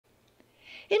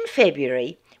In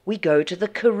February, we go to the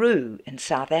Karoo in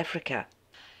South Africa.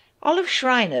 Olive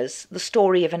Schreiner's The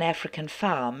Story of an African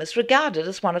Farm is regarded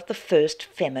as one of the first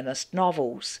feminist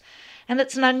novels, and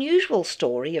it's an unusual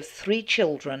story of 3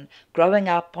 children growing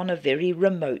up on a very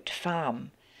remote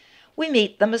farm. We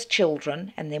meet them as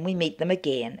children, and then we meet them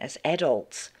again as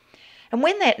adults. And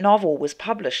when that novel was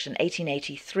published in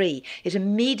 1883, it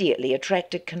immediately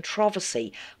attracted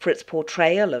controversy for its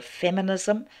portrayal of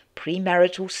feminism,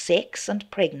 pre-marital sex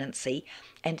and pregnancy,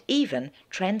 and even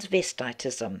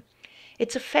transvestitism.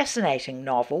 It's a fascinating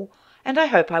novel, and I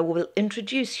hope I will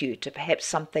introduce you to perhaps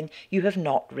something you have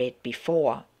not read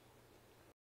before.